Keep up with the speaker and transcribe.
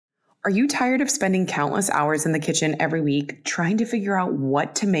Are you tired of spending countless hours in the kitchen every week trying to figure out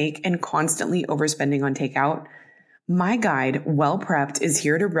what to make and constantly overspending on takeout? My guide, Well Prepped, is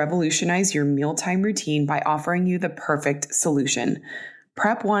here to revolutionize your mealtime routine by offering you the perfect solution.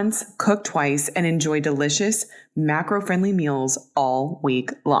 Prep once, cook twice, and enjoy delicious, macro-friendly meals all week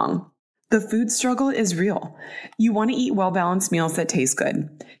long. The food struggle is real. You want to eat well-balanced meals that taste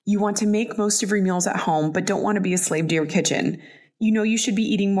good. You want to make most of your meals at home, but don't want to be a slave to your kitchen. You know you should be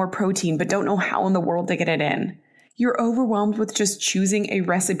eating more protein, but don't know how in the world to get it in. You're overwhelmed with just choosing a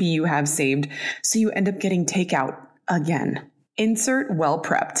recipe you have saved, so you end up getting takeout again. Insert Well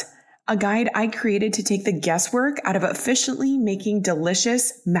Prepped, a guide I created to take the guesswork out of efficiently making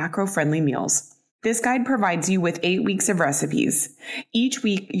delicious, macro-friendly meals. This guide provides you with 8 weeks of recipes. Each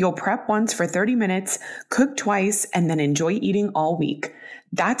week, you'll prep once for 30 minutes, cook twice, and then enjoy eating all week.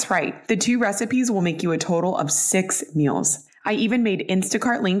 That's right, the 2 recipes will make you a total of 6 meals. I even made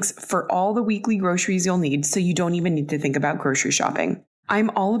Instacart links for all the weekly groceries you'll need, so you don't even need to think about grocery shopping. I'm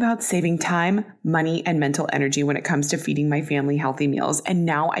all about saving time, money, and mental energy when it comes to feeding my family healthy meals, and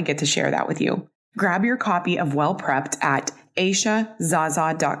now I get to share that with you. Grab your copy of Well Prepped at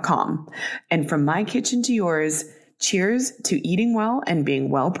aishazaza.com. And from my kitchen to yours, cheers to eating well and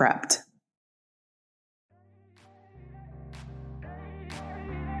being well prepped.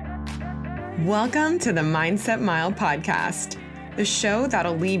 Welcome to the Mindset Mile podcast, the show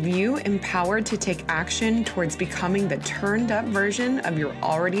that'll leave you empowered to take action towards becoming the turned up version of your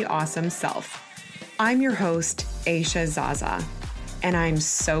already awesome self. I'm your host, Aisha Zaza, and I'm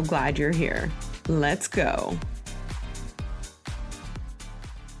so glad you're here. Let's go.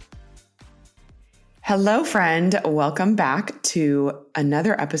 Hello, friend. Welcome back to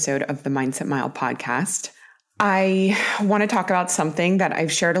another episode of the Mindset Mile podcast. I want to talk about something that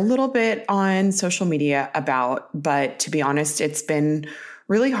I've shared a little bit on social media about, but to be honest, it's been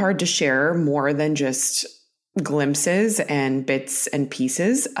really hard to share more than just glimpses and bits and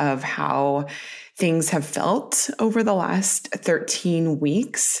pieces of how things have felt over the last 13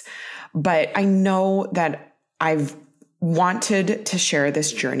 weeks. But I know that I've wanted to share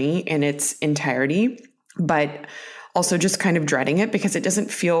this journey in its entirety, but also just kind of dreading it because it doesn't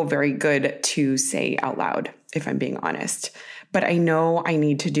feel very good to say out loud, if I'm being honest. But I know I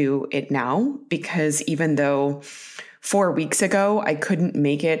need to do it now because even though 4 weeks ago I couldn't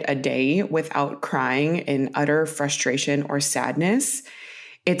make it a day without crying in utter frustration or sadness,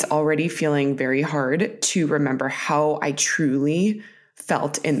 it's already feeling very hard to remember how I truly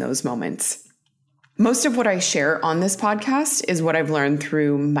felt in those moments. Most of what I share on this podcast is what I've learned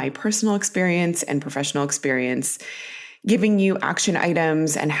through my personal experience and professional experience, giving you action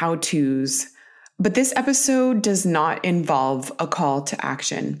items and how-tos. But this episode does not involve a call to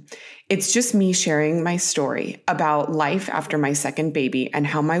action. It's just me sharing my story about life after my second baby and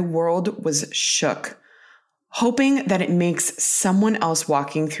how my world was shook, hoping that it makes someone else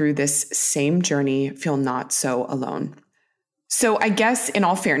walking through this same journey feel not so alone. So I guess in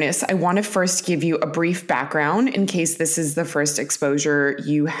all fairness, I want to first give you a brief background in case this is the first exposure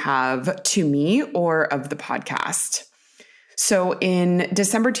you have to me or of the podcast. So in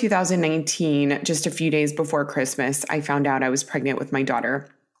December 2019, just a few days before Christmas, I found out I was pregnant with my daughter.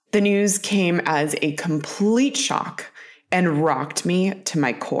 The news came as a complete shock and rocked me to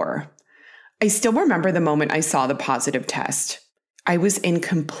my core. I still remember the moment I saw the positive test. I was in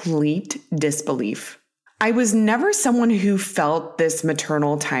complete disbelief. I was never someone who felt this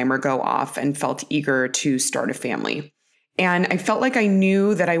maternal timer go off and felt eager to start a family. And I felt like I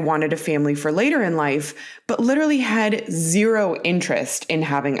knew that I wanted a family for later in life, but literally had zero interest in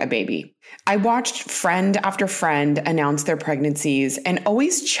having a baby. I watched friend after friend announce their pregnancies and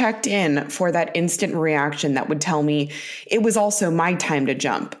always checked in for that instant reaction that would tell me it was also my time to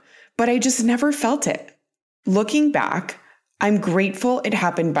jump, but I just never felt it. Looking back, I'm grateful it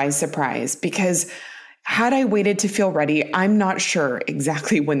happened by surprise because had I waited to feel ready, I'm not sure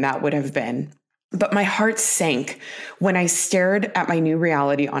exactly when that would have been. But my heart sank when I stared at my new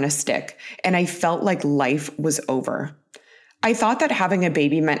reality on a stick and I felt like life was over. I thought that having a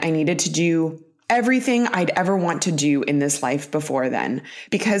baby meant I needed to do everything I'd ever want to do in this life before then,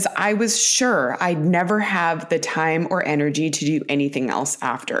 because I was sure I'd never have the time or energy to do anything else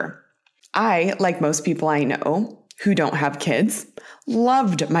after. I, like most people I know who don't have kids,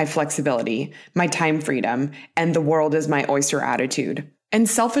 loved my flexibility, my time freedom, and the world is my oyster attitude. And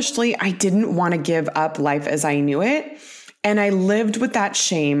selfishly, I didn't want to give up life as I knew it, and I lived with that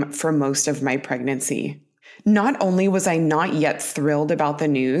shame for most of my pregnancy. Not only was I not yet thrilled about the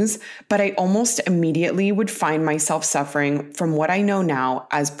news, but I almost immediately would find myself suffering from what I know now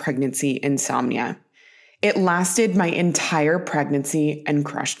as pregnancy insomnia. It lasted my entire pregnancy and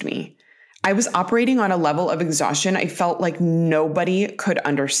crushed me. I was operating on a level of exhaustion I felt like nobody could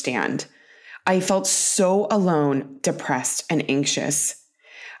understand. I felt so alone, depressed, and anxious.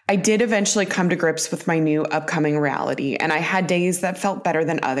 I did eventually come to grips with my new upcoming reality, and I had days that felt better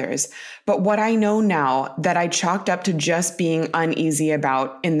than others. But what I know now that I chalked up to just being uneasy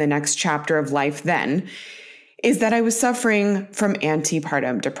about in the next chapter of life then is that I was suffering from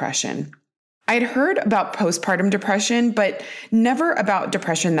antepartum depression. I'd heard about postpartum depression, but never about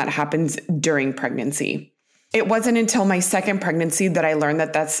depression that happens during pregnancy. It wasn't until my second pregnancy that I learned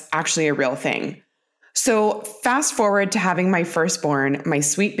that that's actually a real thing. So fast forward to having my firstborn, my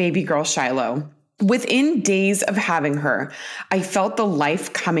sweet baby girl, Shiloh. Within days of having her, I felt the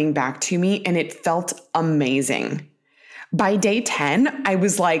life coming back to me, and it felt amazing. By day 10, I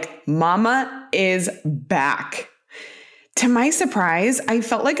was like, Mama is back. To my surprise, I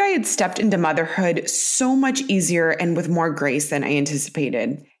felt like I had stepped into motherhood so much easier and with more grace than I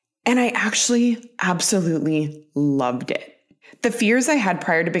anticipated. And I actually absolutely loved it. The fears I had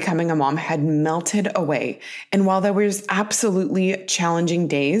prior to becoming a mom had melted away. And while there was absolutely challenging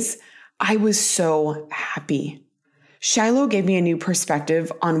days, I was so happy. Shiloh gave me a new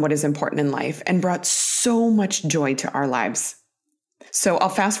perspective on what is important in life and brought so much joy to our lives. So I'll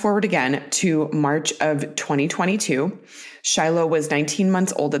fast forward again to March of 2022. Shiloh was 19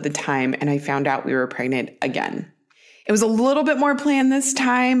 months old at the time, and I found out we were pregnant again. It was a little bit more planned this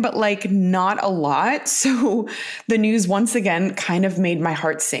time, but not a lot. So the news once again kind of made my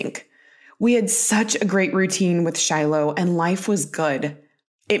heart sink. We had such a great routine with Shiloh, and life was good.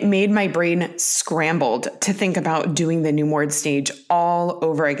 It made my brain scrambled to think about doing the newborn stage all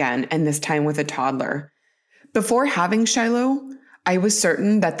over again, and this time with a toddler. Before having Shiloh, I was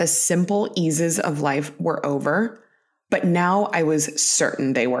certain that the simple eases of life were over, but now I was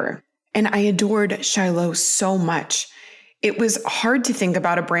certain they were. And I adored Shiloh so much. It was hard to think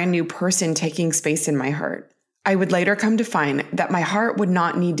about a brand new person taking space in my heart. I would later come to find that my heart would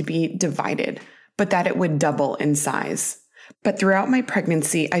not need to be divided, but that it would double in size. But throughout my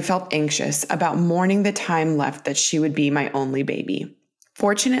pregnancy, I felt anxious about mourning the time left that she would be my only baby.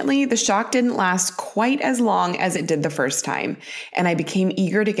 Fortunately, the shock didn't last quite as long as it did the first time, and I became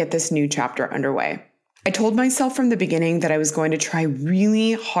eager to get this new chapter underway. I told myself from the beginning that I was going to try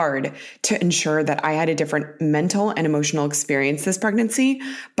really hard to ensure that I had a different mental and emotional experience this pregnancy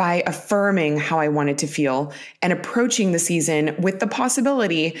by affirming how I wanted to feel and approaching the season with the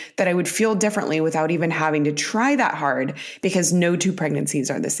possibility that I would feel differently without even having to try that hard, because no two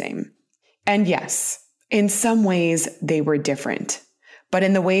pregnancies are the same. And yes, in some ways they were different. But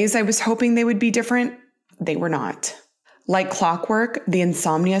in the ways I was hoping they would be different, they were not. Like clockwork, the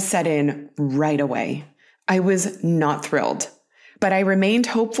insomnia set in right away. I was not thrilled, but I remained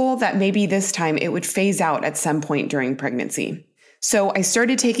hopeful that maybe this time it would phase out at some point during pregnancy. So I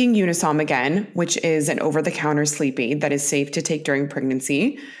started taking Unisom again, which is an over-the-counter sleep aid that is safe to take during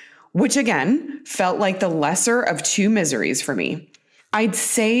pregnancy, which again felt like the lesser of two miseries for me. I'd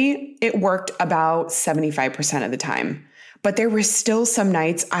say it worked about 75% of the time. But there were still some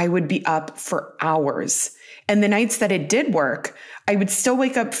nights I would be up for hours. And the nights that it did work, I would still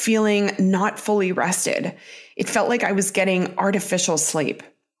wake up feeling not fully rested. It felt like I was getting artificial sleep.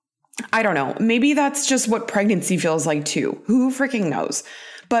 I don't know, maybe that's just what pregnancy feels like too. Who freaking knows?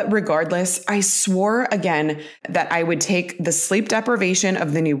 But regardless, I swore again that I would take the sleep deprivation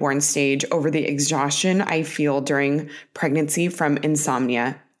of the newborn stage over the exhaustion I feel during pregnancy from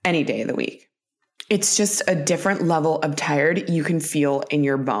insomnia any day of the week. It's just a different level of tired you can feel in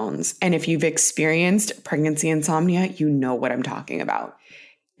your bones. And if you've experienced pregnancy insomnia, you know what I'm talking about.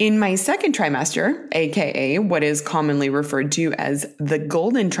 In my second trimester, aka what is commonly referred to as the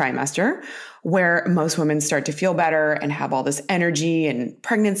golden trimester, where most women start to feel better and have all this energy and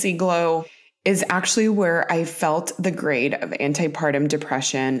pregnancy glow, is actually where I felt the grade of antepartum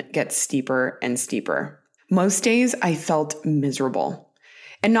depression get steeper and steeper. Most days I felt miserable.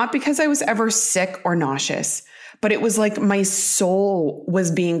 And not because I was ever sick or nauseous, but it was like my soul was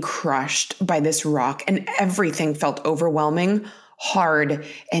being crushed by this rock and everything felt overwhelming, hard,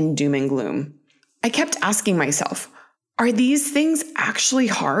 and doom and gloom. I kept asking myself, are these things actually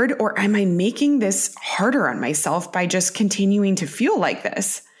hard, or am I making this harder on myself by just continuing to feel like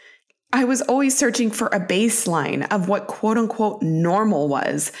this? I was always searching for a baseline of what quote unquote normal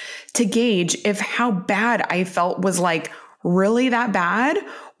was to gauge if how bad I felt was really that bad,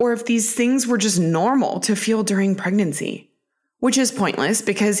 or if these things were just normal to feel during pregnancy, which is pointless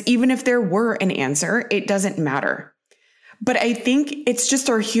because even if there were an answer, it doesn't matter. But I think it's just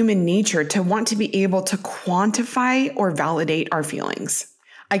our human nature to want to be able to quantify or validate our feelings.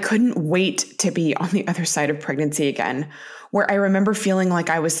 I couldn't wait to be on the other side of pregnancy again, where I remember feeling like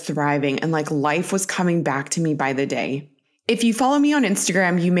I was thriving and like life was coming back to me by the day. If you follow me on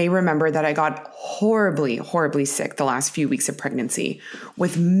Instagram, you may remember that I got horribly, horribly sick the last few weeks of pregnancy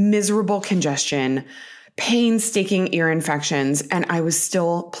with miserable congestion, painstaking ear infections, and I was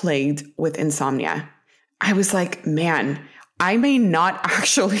still plagued with insomnia. I was like, man, I may not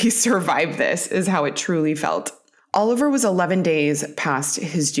actually survive this, is how it truly felt. Oliver was 11 days past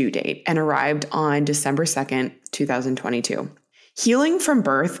his due date and arrived on December 2nd, 2022. Healing from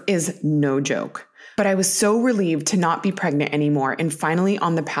birth is no joke, but I was so relieved to not be pregnant anymore and finally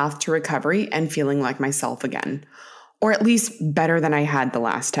on the path to recovery and feeling like myself again, or at least better than I had the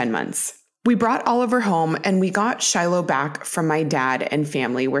last 10 months. We brought Oliver home and we got Shiloh back from my dad and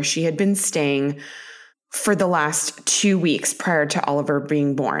family where she had been staying for the last 2 weeks prior to Oliver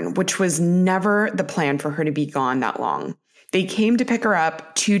being born, which was never the plan for her to be gone that long. They came to pick her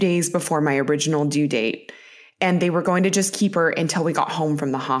up 2 days before my original due date, and they were going to just keep her until we got home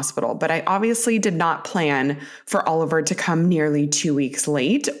from the hospital. But I obviously did not plan for Oliver to come nearly 2 weeks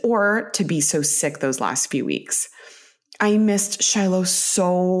late or to be so sick those last few weeks. I missed Shiloh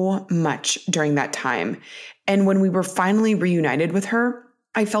so much during that time. And when we were finally reunited with her,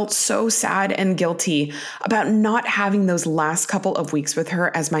 I felt so sad and guilty about not having those last couple of weeks with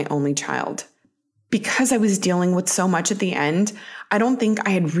her as my only child. Because I was dealing with so much at the end, I don't think I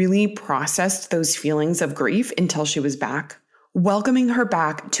had really processed those feelings of grief until she was back. Welcoming her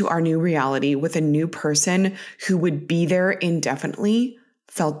back to our new reality with a new person who would be there indefinitely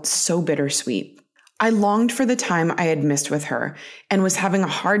felt so bittersweet. I longed for the time I had missed with her and was having a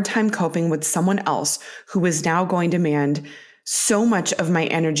hard time coping with someone else who was now going to demand so much of my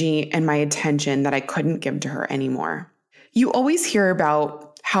energy and my attention that I couldn't give to her anymore. You always hear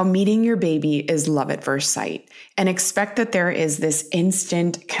about how meeting your baby is love at first sight and expect that there is this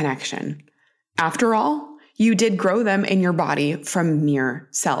instant connection. After all, you did grow them in your body from mere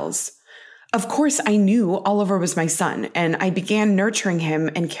cells. Of course, I knew Oliver was my son, and I began nurturing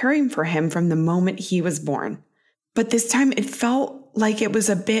him and caring for him from the moment he was born. But this time it felt like it was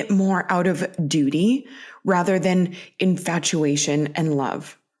a bit more out of duty rather than infatuation and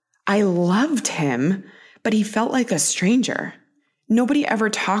love. I loved him, but he felt like a stranger. Nobody ever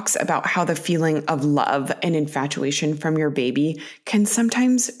talks about how the feeling of love and infatuation from your baby can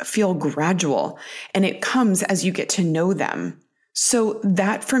sometimes feel gradual, and it comes as you get to know them. So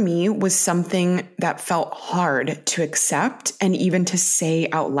that for me was something that felt hard to accept and even to say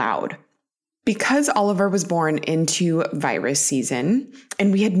out loud. Because Oliver was born into virus season,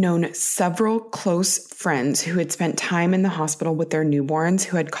 and we had known several close friends who had spent time in the hospital with their newborns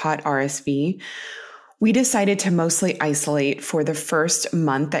who had caught RSV, we decided to mostly isolate for the first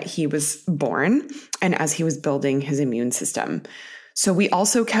month that he was born and as he was building his immune system. So we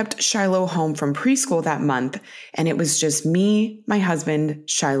also kept Shiloh home from preschool that month, and it was just me, my husband,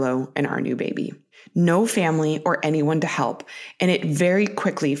 Shiloh, and our new baby. No family or anyone to help, and it very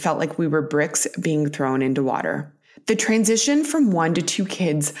quickly felt like we were bricks being thrown into water. The transition from 1 to 2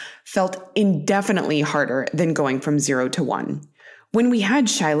 kids felt indefinitely harder than going from 0 to 1. When we had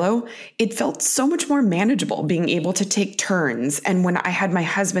Shiloh, it felt so much more manageable being able to take turns, and when I had my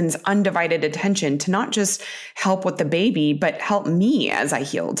husband's undivided attention to not just help with the baby, but help me as I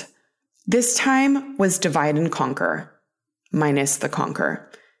healed. This time was divide and conquer, minus the conquer.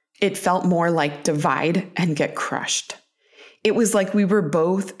 It felt more like divide and get crushed. It was like we were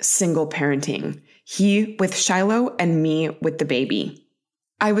both single parenting, he with Shiloh and me with the baby.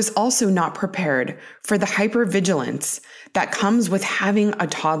 I was also not prepared for the hypervigilance that comes with having a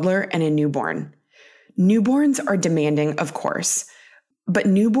toddler and a newborn. Newborns are demanding, of course, but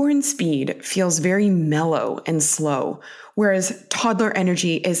newborn speed feels very mellow and slow, whereas toddler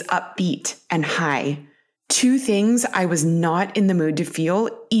energy is upbeat and high. 2 things I was not in the mood to feel,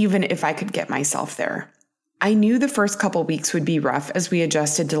 even if I could get myself there. I knew the first couple weeks would be rough as we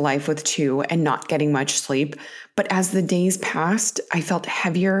adjusted to life with 2 and not getting much sleep, but as the days passed, I felt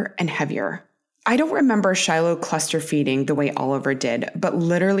heavier and heavier. I don't remember Shiloh cluster feeding the way Oliver did, but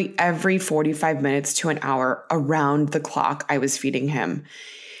literally every 45 minutes to an hour around the clock, I was feeding him.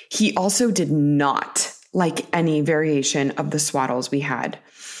 He also did not like any variation of the swaddles we had,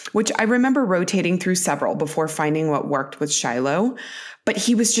 which I remember rotating through several before finding what worked with Shiloh, but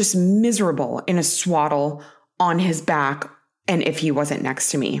he was just miserable in a swaddle on his back and if he wasn't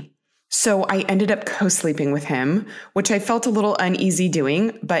next to me. So I ended up co-sleeping with him, which I felt a little uneasy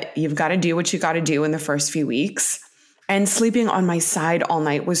doing, but you've got to do what you got to do in the first few weeks. And sleeping on my side all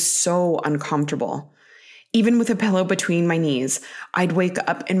night was so uncomfortable. Even with a pillow between my knees, I'd wake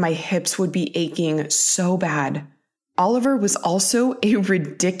up and my hips would be aching so bad. Oliver was also a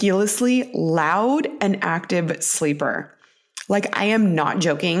ridiculously loud and active sleeper. Like, I am not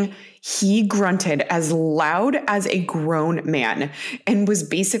joking. He grunted as loud as a grown man and was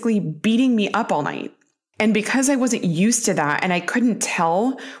basically beating me up all night. And because I wasn't used to that and I couldn't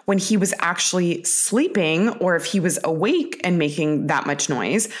tell when he was actually sleeping or if he was awake and making that much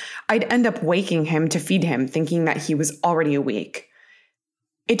noise, I'd end up waking him to feed him, thinking that he was already awake.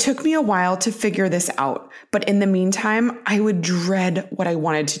 It took me a while to figure this out, but in the meantime, I would dread what I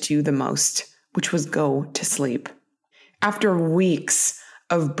wanted to do the most, which was go to sleep. After weeks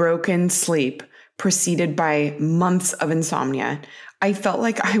of broken sleep, preceded by months of insomnia, I felt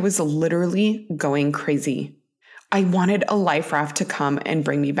like I was literally going crazy. I wanted a life raft to come and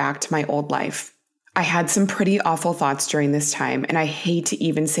bring me back to my old life. I had some pretty awful thoughts during this time, and I hate to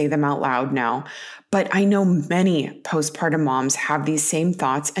even say them out loud now, but I know many postpartum moms have these same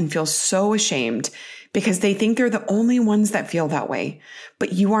thoughts and feel so ashamed because they think they're the only ones that feel that way.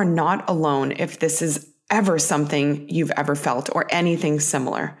 But you are not alone if this is ever something you've ever felt or anything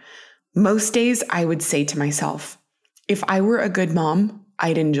similar. Most days I would say to myself, if I were a good mom,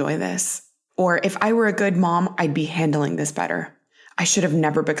 I'd enjoy this. Or if I were a good mom, I'd be handling this better. I should have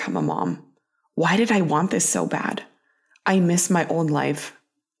never become a mom. Why did I want this so bad? I miss my old life.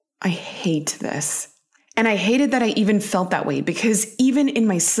 I hate this. And I hated that I even felt that way because even in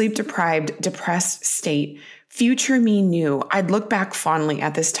my sleep-deprived, depressed state, future me knew I'd look back fondly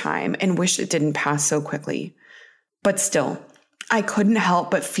at this time and wish it didn't pass so quickly. But still, I couldn't help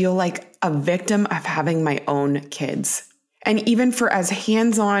but feel like a victim of having my own kids. And even for as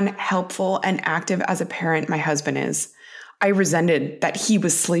hands-on, helpful, and active as a parent my husband is, I resented that he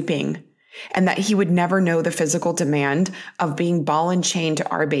was sleeping and that he would never know the physical demand of being ball and chain to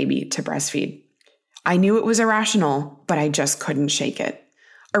our baby to breastfeed. I knew it was irrational, but I just couldn't shake it.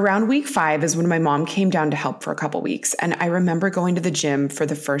 Around week 5 is when my mom came down to help for a couple weeks, and I remember going to the gym for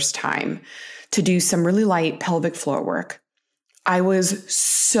the first time to do some really light pelvic floor work. I was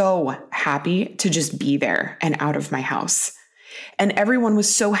so happy to just be there and out of my house. And everyone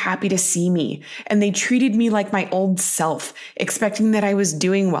was so happy to see me, and they treated me like my old self, expecting that I was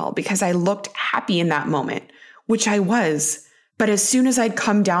doing well because I looked happy in that moment, which I was. But as soon as I'd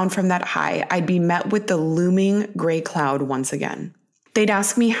come down from that high, I'd be met with the looming gray cloud once again. They'd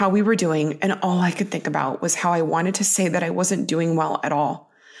ask me how we were doing, and all I could think about was how I wanted to say that I wasn't doing well at all.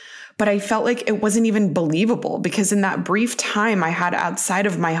 But I felt like it wasn't even believable because in that brief time I had outside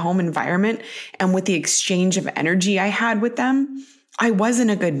of my home environment and with the exchange of energy I had with them, I was in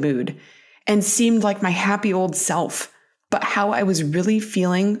a good mood and seemed like my happy old self. But how I was really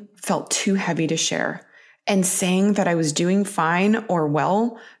feeling felt too heavy to share. And saying that I was doing fine or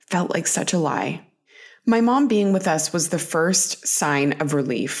well felt like such a lie. My mom being with us was the first sign of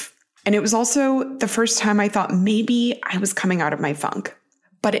relief. And it was also the first time I thought maybe I was coming out of my funk.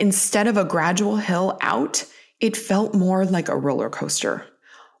 But instead of a gradual hill out, it felt more like a roller coaster.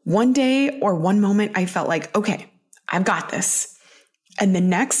 One day or one moment, I felt like, okay, I've got this. And the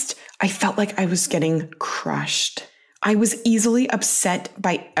next, I felt like I was getting crushed. I was easily upset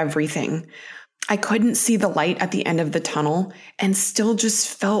by everything. I couldn't see the light at the end of the tunnel and still just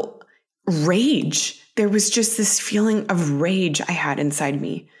felt rage. There was just this feeling of rage I had inside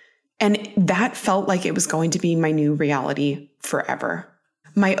me. And that felt like it was going to be my new reality forever.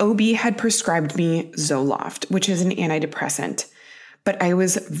 My OB had prescribed me Zoloft, which is an antidepressant, but I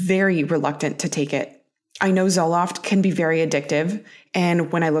was very reluctant to take it. I know Zoloft can be very addictive,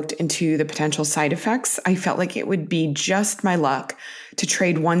 and when I looked into the potential side effects, I felt like it would be just my luck to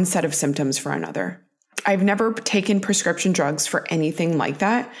trade one set of symptoms for another. I've never taken prescription drugs for anything like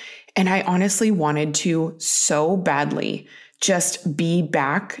that, and I honestly wanted to so badly just be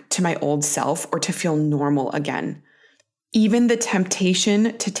back to my old self or to feel normal again. Even the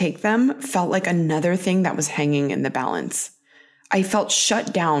temptation to take them felt like another thing that was hanging in the balance. I felt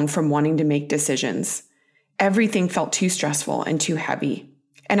shut down from wanting to make decisions. Everything felt too stressful and too heavy.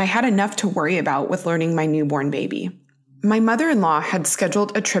 And I had enough to worry about with learning my newborn baby. My mother-in-law had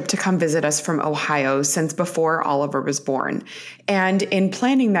scheduled a trip to come visit us from Ohio since before Oliver was born. And in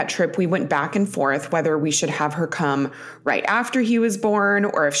planning that trip, we went back and forth whether we should have her come right after he was born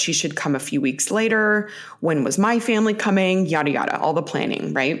or if she should come a few weeks later. When was my family coming? Yada, yada, all the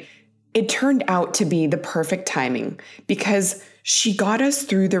planning, right? It turned out to be the perfect timing because she got us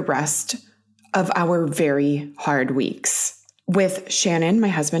through the rest of our very hard weeks. With Shannon, my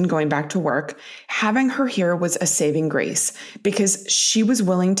husband, going back to work, having her here was a saving grace because she was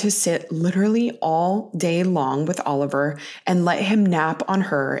willing to sit literally all day long with Oliver and let him nap on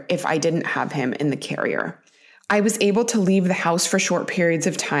her if I didn't have him in the carrier. I was able to leave the house for short periods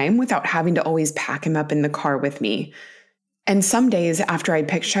of time without having to always pack him up in the car with me. And some days after I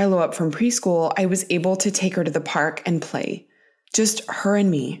picked Shiloh up from preschool, I was able to take her to the park and play. Just her and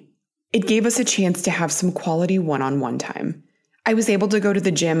me. It gave us a chance to have some quality one-on-one time. I was able to go to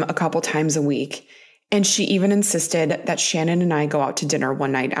the gym a couple times a week, and she even insisted that Shannon and I go out to dinner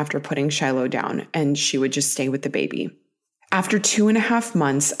one night after putting Shiloh down, and she would just stay with the baby. After 2.5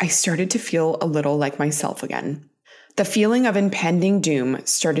 months, I started to feel a little like myself again. The feeling of impending doom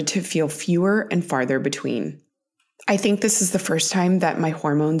started to feel fewer and farther between. I think this is the first time that my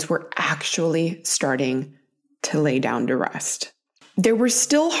hormones were actually starting to lay down to rest. There were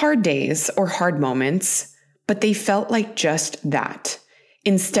still hard days or hard moments, but they felt like just that,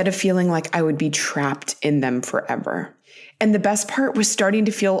 instead of feeling like I would be trapped in them forever. And the best part was starting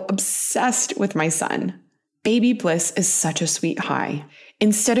to feel obsessed with my son. Baby bliss is such a sweet high.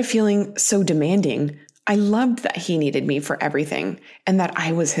 Instead of feeling so demanding, I loved that he needed me for everything and that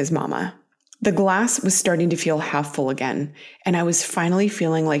I was his mama. The glass was starting to feel half full again, and I was finally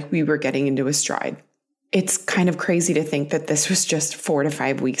feeling like we were getting into a stride. It's kind of crazy to think that this was just 4 to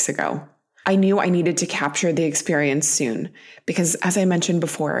 5 weeks ago. I knew I needed to capture the experience soon because, as I mentioned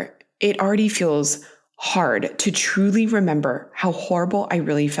before, it already feels hard to truly remember how horrible I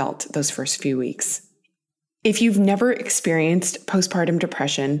really felt those first few weeks. If you've never experienced postpartum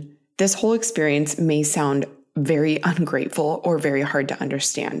depression, this whole experience may sound very ungrateful or very hard to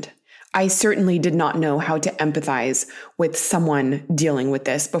understand. I certainly did not know how to empathize with someone dealing with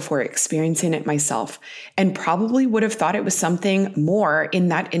this before experiencing it myself, and probably would have thought it was something more in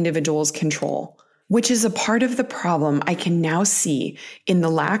that individual's control, which is a part of the problem I can now see in the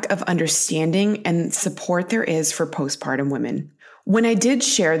lack of understanding and support there is for postpartum women. When I did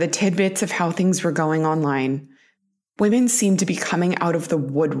share the tidbits of how things were going online, women seemed to be coming out of the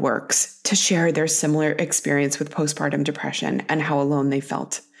woodworks to share their similar experience with postpartum depression and how alone they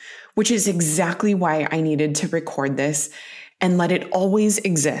felt, which is exactly why I needed to record this and let it always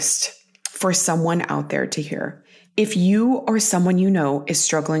exist for someone out there to hear. If you or someone you know is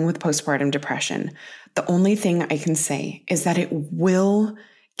struggling with postpartum depression, the only thing I can say is that it will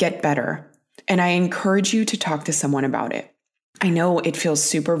get better, and I encourage you to talk to someone about it. I know it feels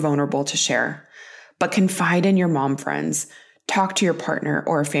super vulnerable to share, but confide in your mom friends, talk to your partner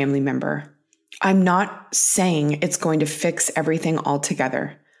or a family member. I'm not saying it's going to fix everything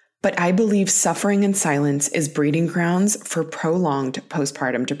altogether, but I believe suffering in silence is breeding grounds for prolonged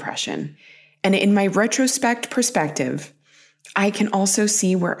postpartum depression. And in my retrospect perspective, I can also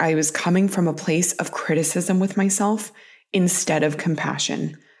see where I was coming from a place of criticism with myself instead of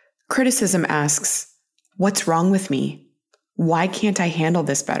compassion. Criticism asks, what's wrong with me? Why can't I handle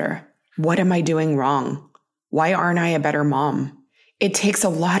this better? What am I doing wrong? Why aren't I a better mom? It takes a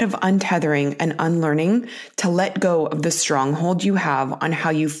lot of untethering and unlearning to let go of the stronghold you have on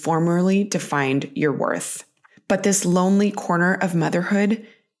how you formerly defined your worth. But this lonely corner of motherhood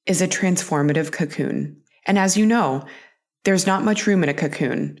is a transformative cocoon. And as you know, there's not much room in a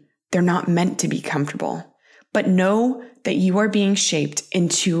cocoon. They're not meant to be comfortable. But know that you are being shaped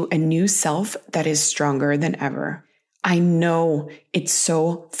into a new self that is stronger than ever. I know it's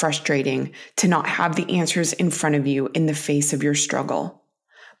so frustrating to not have the answers in front of you in the face of your struggle.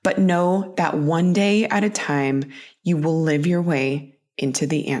 But know that one day at a time, you will live your way into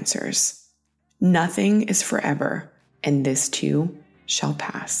the answers. Nothing is forever, and this too shall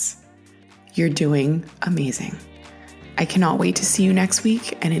pass. You're doing amazing. I cannot wait to see you next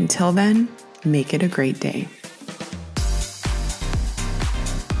week, and until then, make it a great day.